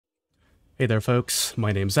Hey there folks,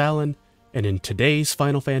 my name's Alan, and in today's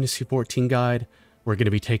Final Fantasy XIV guide, we're going to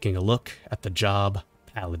be taking a look at the job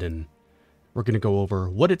Paladin. We're going to go over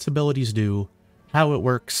what its abilities do, how it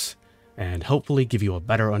works, and hopefully give you a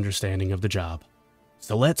better understanding of the job.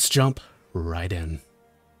 So let's jump right in.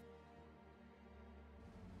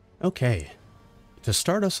 Okay, to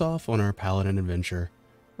start us off on our Paladin adventure,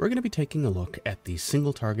 we're going to be taking a look at the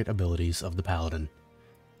single target abilities of the Paladin.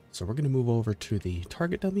 So we're going to move over to the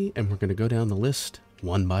target dummy and we're going to go down the list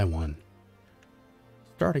one by one.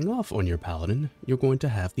 Starting off on your Paladin, you're going to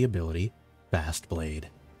have the ability Fast Blade.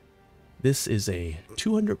 This is a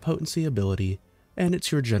 200 potency ability and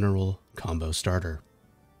it's your general combo starter.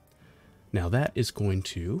 Now that is going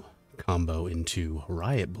to combo into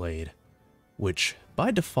Riot Blade, which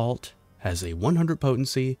by default has a 100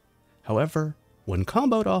 potency. However, when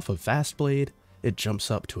comboed off of Fast Blade, it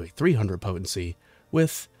jumps up to a 300 potency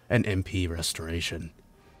with an MP restoration.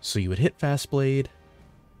 So you would hit Fast Blade,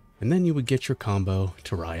 and then you would get your combo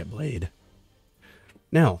to Riot Blade.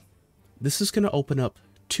 Now, this is going to open up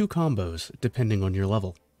two combos depending on your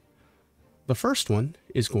level. The first one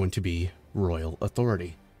is going to be Royal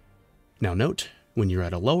Authority. Now note, when you're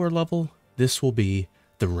at a lower level, this will be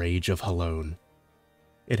the Rage of Halone.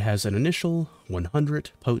 It has an initial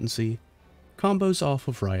 100 potency, combos off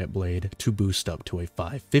of Riot Blade to boost up to a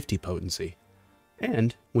 550 potency.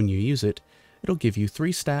 And when you use it, it'll give you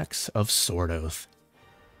 3 stacks of Sword Oath.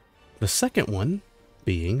 The second one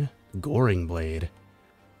being Goring Blade.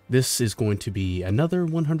 This is going to be another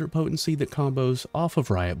 100 potency that combos off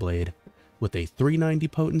of Riot Blade with a 390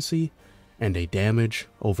 potency and a damage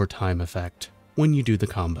over time effect when you do the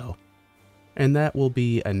combo. And that will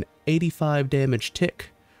be an 85 damage tick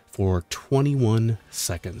for 21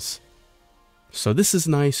 seconds. So this is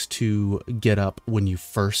nice to get up when you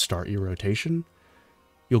first start your rotation.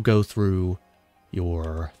 You'll go through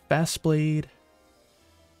your Fast Blade,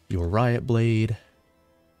 your Riot Blade,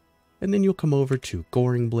 and then you'll come over to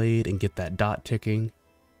Goring Blade and get that dot ticking,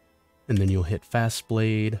 and then you'll hit Fast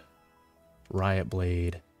Blade, Riot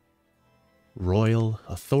Blade, Royal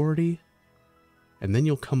Authority, and then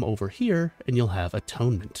you'll come over here and you'll have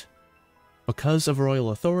Atonement. Because of Royal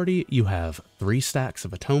Authority, you have 3 stacks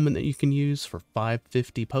of Atonement that you can use for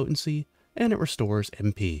 550 potency, and it restores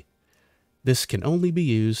MP. This can only be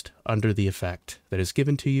used under the effect that is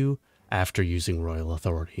given to you after using Royal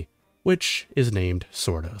Authority, which is named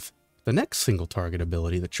Sword Oath. The next single target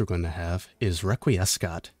ability that you're going to have is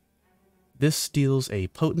Requiescat. This deals a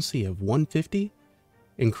potency of 150,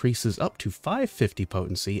 increases up to 550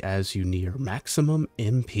 potency as you near maximum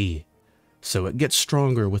MP, so it gets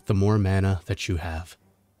stronger with the more mana that you have.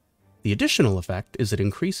 The additional effect is it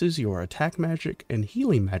increases your attack magic and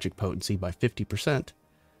healing magic potency by 50%,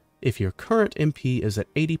 if your current MP is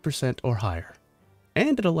at 80% or higher,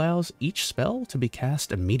 and it allows each spell to be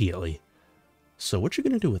cast immediately. So what you're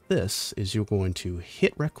going to do with this is you're going to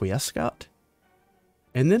hit Requiescat,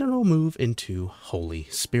 and then it'll move into Holy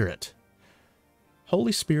Spirit.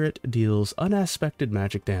 Holy Spirit deals unaspected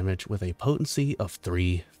magic damage with a potency of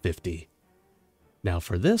 350. Now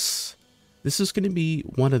for this is going to be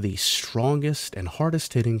one of the strongest and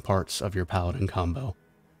hardest hitting parts of your Paladin combo.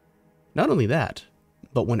 Not only that,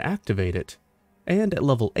 but when activated, and at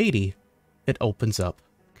level 80, it opens up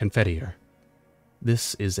Confiteor.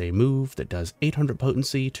 This is a move that does 800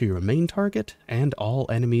 potency to your main target and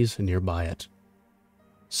all enemies nearby it.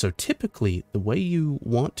 So typically, the way you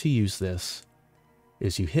want to use this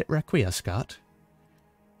is you hit Requiescat,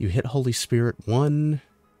 you hit Holy Spirit 1,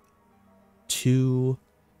 2,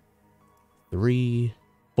 3,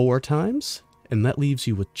 4 times, and that leaves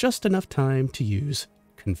you with just enough time to use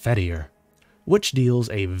Confiteor, which deals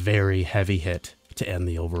a very heavy hit to end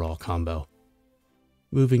the overall combo.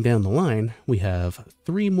 Moving down the line, we have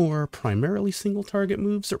 3 more primarily single target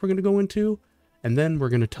moves that we're going to go into, and then we're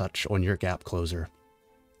going to touch on your gap closer.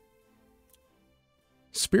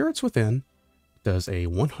 Spirits Within does a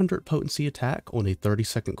 100 potency attack on a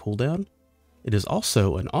 30-second cooldown. It is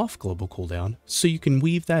also an off global cooldown, so you can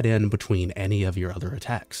weave that in between any of your other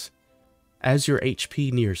attacks. As your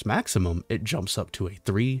HP nears maximum, it jumps up to a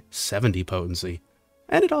 370 potency,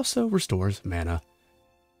 and it also restores mana.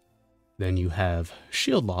 Then you have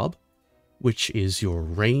Shield Lob, which is your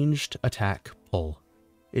ranged attack pull.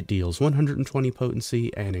 It deals 120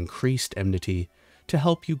 potency and increased enmity to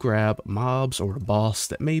help you grab mobs or a boss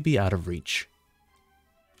that may be out of reach.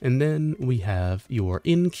 And then we have your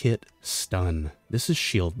in-kit Stun. This is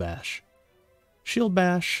Shield Bash. Shield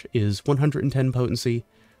Bash is 110 potency,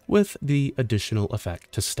 with the additional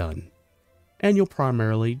effect to stun, and you'll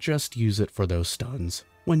primarily just use it for those stuns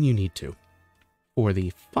when you need to. For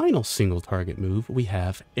the final single target move, we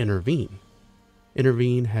have Intervene.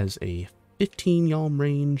 Intervene has a 15 yalm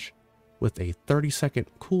range with a 30-second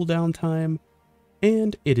cooldown time,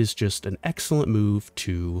 and it is just an excellent move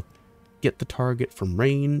to get the target from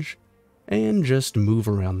range and just move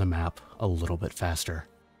around the map a little bit faster.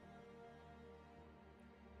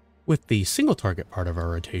 With the single target part of our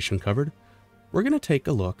rotation covered, we're going to take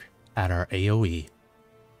a look at our AOE.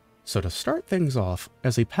 So to start things off,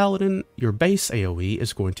 as a paladin, your base AOE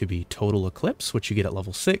is going to be Total Eclipse, which you get at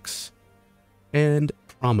level 6, and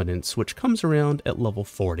Prominence, which comes around at level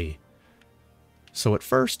 40. So at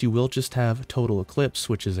first, you will just have Total Eclipse,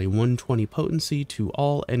 which is a 120 potency to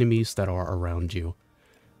all enemies that are around you.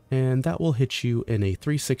 And that will hit you in a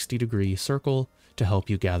 360-degree circle to help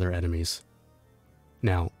you gather enemies.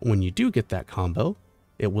 Now, when you do get that combo,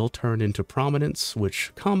 it will turn into Prominence,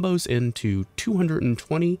 which combos into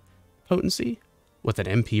 220 potency with an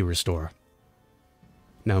MP restore.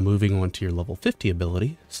 Now moving on to your level 50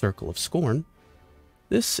 ability, Circle of Scorn.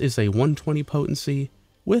 This is a 120 potency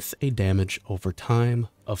with a damage over time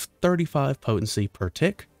of 35 potency per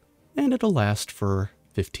tick, and it'll last for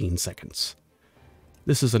 15 seconds.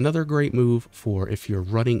 This is another great move for if you're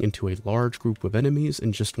running into a large group of enemies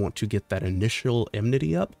and just want to get that initial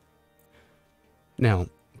enmity up. Now,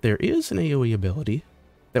 there is an AOE ability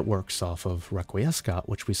that works off of Requiescat,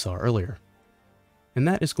 which we saw earlier, and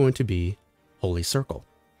that is going to be Holy Circle.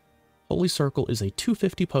 Holy Circle is a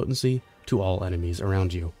 250 potency to all enemies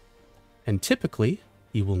around you, and typically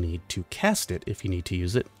you will need to cast it if you need to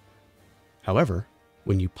use it. However,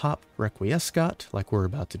 when you pop Requiescat, like we're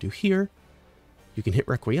about to do here, you can hit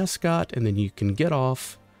Requiescat and then you can get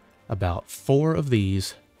off about 4 of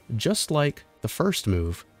these, just like the first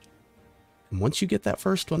move. And once you get that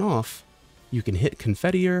first one off, you can hit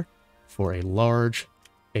Confettier for a large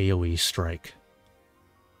AOE strike.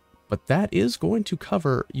 But that is going to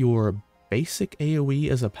cover your basic AOE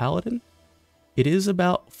as a paladin. It is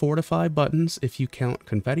about 4 to 5 buttons if you count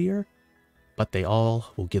Confettier, but they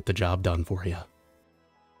all will get the job done for you.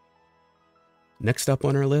 Next up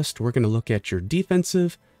on our list, we're going to look at your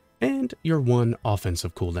defensive and your one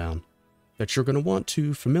offensive cooldown that you're going to want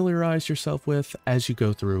to familiarize yourself with as you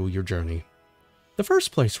go through your journey. The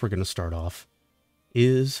first place we're going to start off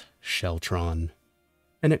is Sheltron,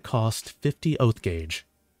 and it costs 50 oath gauge.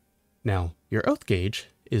 Now, your oath gauge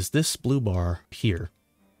is this blue bar here.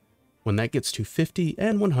 When that gets to 50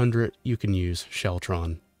 and 100, you can use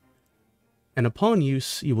Sheltron. And upon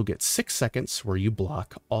use, you will get 6 seconds where you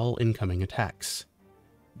block all incoming attacks.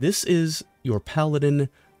 This is your Paladin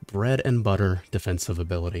bread and butter defensive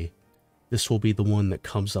ability. This will be the one that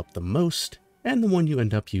comes up the most, and the one you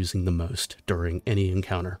end up using the most during any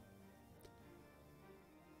encounter.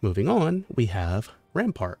 Moving on, we have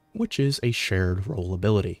Rampart, which is a shared role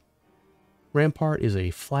ability. Rampart is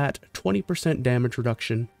a flat 20% damage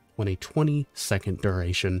reduction on a 20-second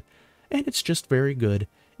duration, and it's just very good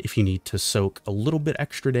if you need to soak a little bit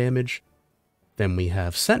extra damage. Then we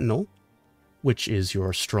have Sentinel, which is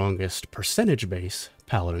your strongest percentage base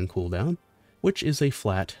Paladin cooldown, which is a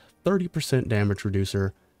flat 30% damage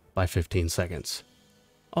reducer by 15 seconds.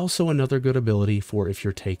 Also another good ability for if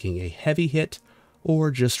you're taking a heavy hit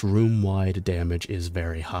or just room-wide damage is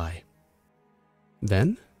very high.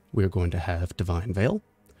 Then we're going to have Divine Veil.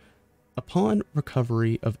 Upon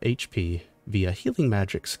recovery of HP via healing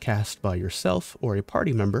magics cast by yourself or a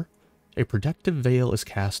party member, a protective veil is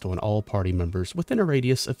cast on all party members within a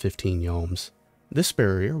radius of 15 yalms. This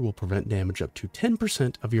barrier will prevent damage up to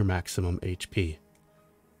 10% of your maximum HP.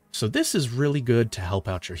 So this is really good to help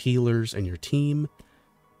out your healers and your team.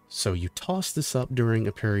 So you toss this up during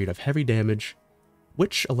a period of heavy damage,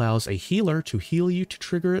 which allows a healer to heal you to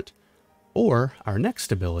trigger it, or our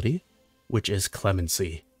next ability, which is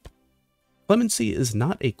Clemency. Clemency is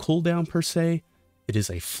not a cooldown per se, it is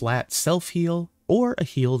a flat self-heal or a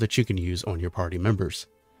heal that you can use on your party members.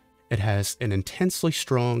 It has an intensely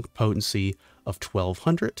strong potency of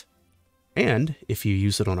 1200, and if you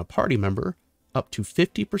use it on a party member, up to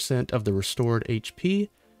 50% of the restored HP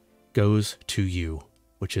goes to you,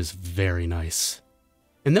 which is very nice.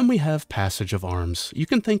 And then we have Passage of Arms. You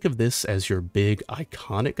can think of this as your big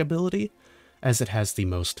iconic ability, as it has the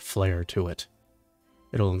most flair to it.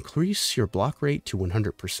 It'll increase your block rate to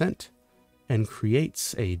 100% and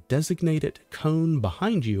creates a designated cone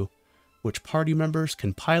behind you, which party members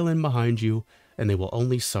can pile in behind you, and they will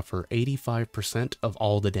only suffer 85% of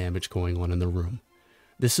all the damage going on in the room.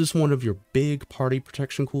 This is one of your big party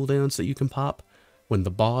protection cooldowns that you can pop when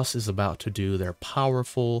the boss is about to do their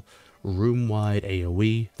powerful room-wide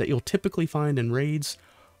AoE that you'll typically find in raids,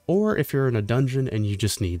 or if you're in a dungeon and you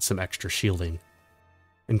just need some extra shielding.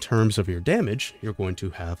 In terms of your damage, you're going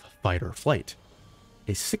to have Fight or Flight.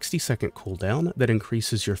 a 60-second cooldown that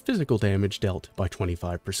increases your physical damage dealt by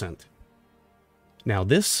 25%. Now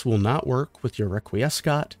this will not work with your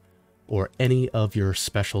Requiescat or any of your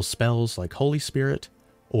special spells like Holy Spirit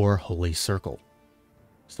or Holy Circle.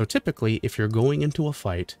 So typically, if you're going into a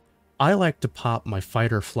fight, I like to pop my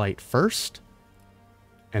fight or flight first,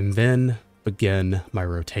 and then begin my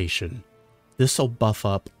rotation. This will buff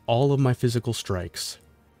up all of my physical strikes,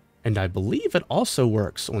 and I believe it also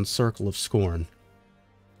works on Circle of Scorn.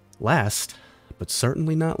 Last, but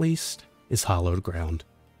certainly not least, is Hallowed Ground.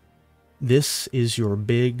 This is your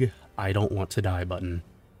big I don't want to die button.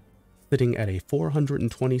 Sitting at a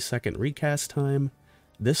 420 second recast time,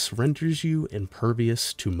 this renders you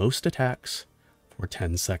impervious to most attacks for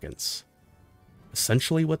 10 seconds.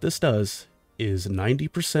 Essentially what this does is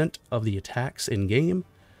 90% of the attacks in game,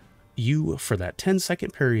 you, for that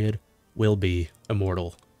 10-second period, will be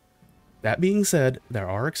immortal. That being said, there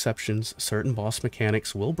are exceptions. Certain boss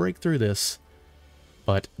mechanics will break through this,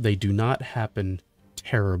 but they do not happen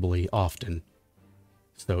terribly often.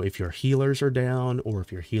 So if your healers are down, or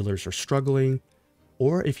if your healers are struggling,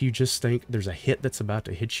 or if you just think there's a hit that's about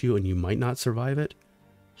to hit you and you might not survive it,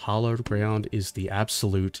 Hallowed Ground is the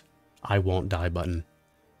absolute I won't die button.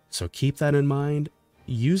 So keep that in mind.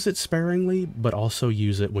 Use it sparingly, but also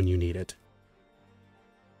use it when you need it.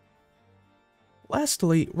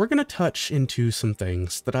 Lastly, we're going to touch into some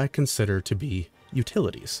things that I consider to be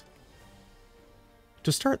utilities.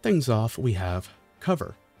 To start things off, we have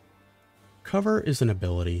Cover. Cover is an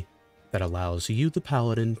ability that allows you, the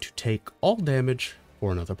Paladin, to take all damage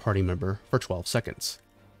for another party member for 12 seconds.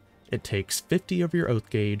 It takes 50 of your oath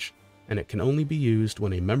gauge, and it can only be used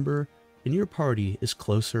when a member in your party is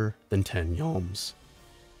closer than 10 yalms.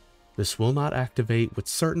 This will not activate with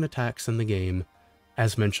certain attacks in the game.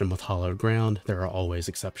 As mentioned with Hallowed Ground, there are always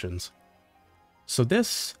exceptions. So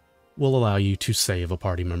this will allow you to save a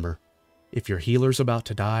party member. If your healer's about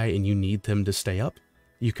to die and you need them to stay up,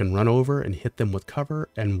 you can run over and hit them with cover,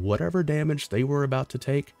 and whatever damage they were about to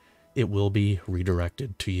take, it will be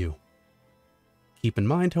redirected to you. Keep in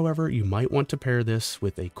mind, however, you might want to pair this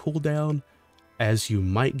with a cooldown, as you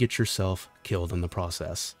might get yourself killed in the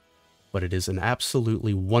process. But it is an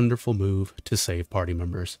absolutely wonderful move to save party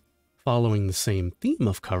members. Following the same theme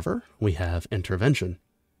of cover, we have Intervention.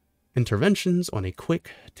 Intervention's on a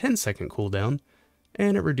quick 10-second cooldown,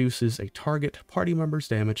 and it reduces a target party member's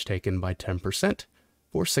damage taken by 10%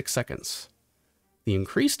 for 6 seconds. The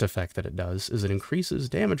increased effect that it does is it increases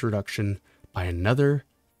damage reduction by another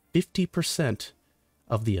 50%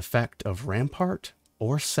 of the effect of Rampart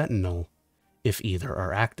or Sentinel if either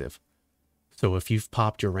are active. So if you've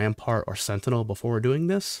popped your Rampart or Sentinel before doing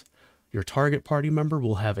this, your target party member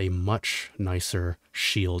will have a much nicer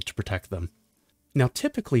shield to protect them. Now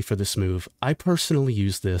typically for this move, I personally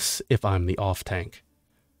use this if I'm the off tank.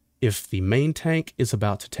 If the main tank is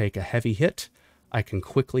about to take a heavy hit, I can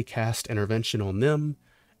quickly cast Intervention on them,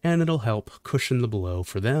 and it'll help cushion the blow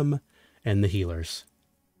for them and the healers.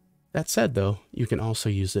 That said though, you can also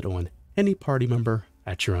use it on any party member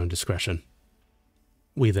at your own discretion.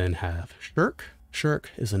 We then have Shirk.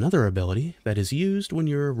 Shirk is another ability that is used when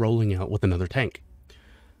you're rolling out with another tank.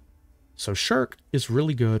 So Shirk is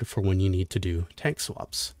really good for when you need to do tank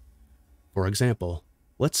swaps. For example,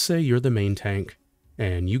 let's say you're the main tank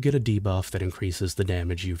and you get a debuff that increases the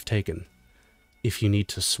damage you've taken. If you need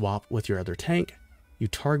to swap with your other tank, you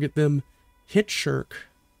target them, hit Shirk,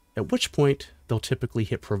 at which point they'll typically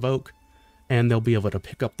hit Provoke, and they'll be able to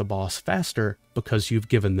pick up the boss faster because you've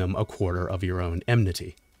given them a quarter of your own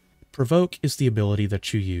enmity. Provoke is the ability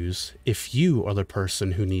that you use if you are the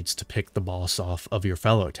person who needs to pick the boss off of your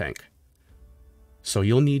fellow tank. So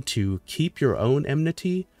you'll need to keep your own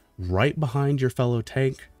enmity right behind your fellow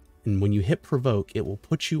tank, and when you hit Provoke, it will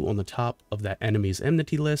put you on the top of that enemy's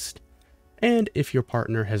enmity list, and if your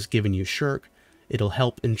partner has given you Shirk, it'll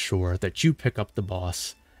help ensure that you pick up the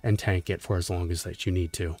boss and tank it for as long as that you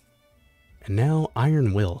need to. And now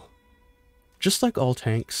Iron Will. Just like all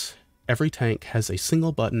tanks, every tank has a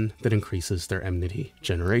single button that increases their enmity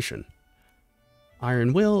generation.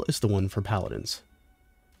 Iron Will is the one for Paladins.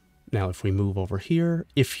 Now if we move over here,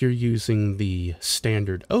 if you're using the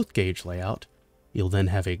standard oath gauge layout, you'll then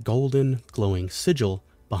have a golden glowing sigil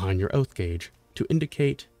behind your oath gauge to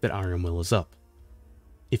indicate that Iron Will is up.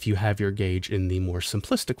 If you have your gauge in the more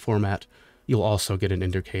simplistic format, you'll also get an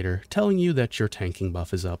indicator telling you that your tanking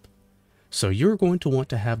buff is up. So you're going to want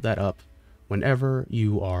to have that up whenever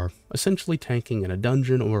you are essentially tanking in a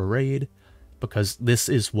dungeon or a raid, because this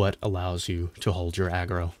is what allows you to hold your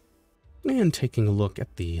aggro. And taking a look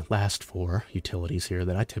at the last 4 utilities here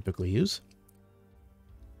that I typically use.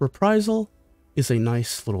 Reprisal is a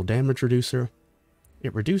nice little damage reducer.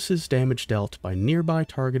 It reduces damage dealt by nearby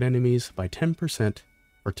target enemies by 10%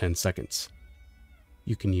 for 10 seconds.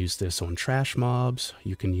 You can use this on trash mobs,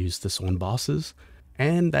 you can use this on bosses,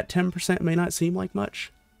 and that 10% may not seem like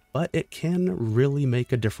much, but it can really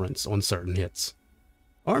make a difference on certain hits.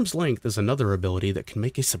 Arm's Length is another ability that can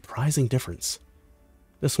make a surprising difference.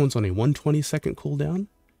 This one's on a 120-second cooldown,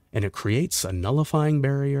 and it creates a nullifying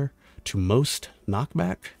barrier to most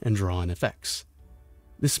knockback and draw-in effects.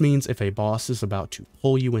 This means if a boss is about to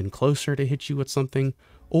pull you in closer to hit you with something,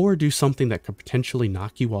 or do something that could potentially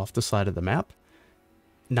knock you off the side of the map,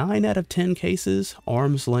 9 out of 10 cases,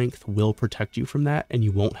 Arm's Length will protect you from that, and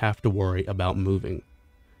you won't have to worry about moving.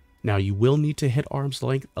 Now, you will need to hit Arm's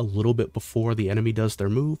Length a little bit before the enemy does their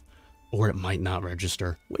move, or it might not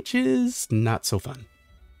register, which is not so fun.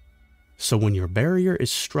 So when your barrier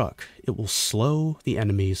is struck, it will slow the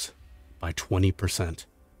enemies by 20%.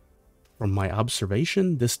 From my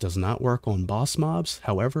observation, this does not work on boss mobs.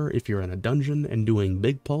 However, if you're in a dungeon and doing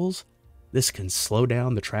big pulls, this can slow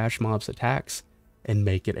down the trash mob's attacks and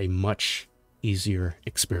make it a much easier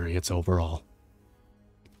experience overall.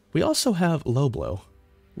 We also have Low Blow,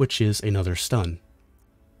 which is another stun.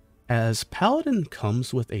 As Paladin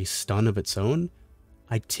comes with a stun of its own,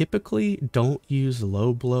 I typically don't use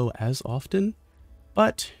Low Blow as often,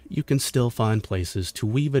 but you can still find places to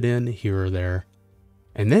weave it in here or there.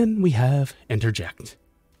 And then we have Interject.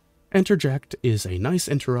 Interject is a nice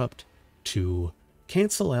interrupt to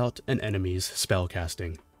cancel out an enemy's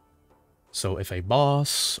spellcasting. So if a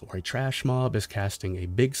boss or a trash mob is casting a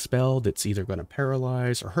big spell that's either going to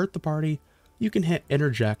paralyze or hurt the party, you can hit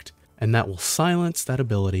Interject and that will silence that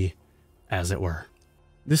ability, as it were.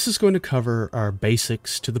 This is going to cover our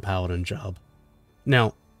basics to the Paladin job.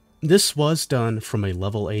 Now, this was done from a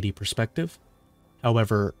level 80 perspective.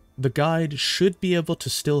 However, the guide should be able to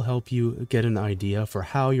still help you get an idea for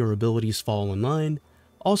how your abilities fall in line,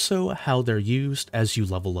 also how they're used as you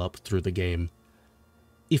level up through the game.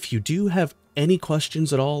 If you do have any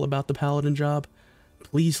questions at all about the Paladin job,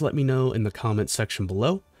 please let me know in the comments section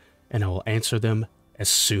below, and I will answer them as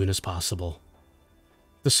soon as possible.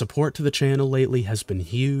 The support to the channel lately has been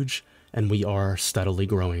huge, and we are steadily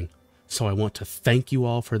growing, so I want to thank you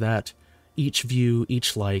all for that. Each view,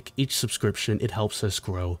 each like, each subscription, it helps us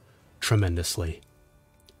grow tremendously.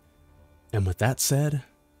 And with that said,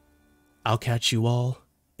 I'll catch you all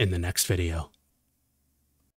in the next video.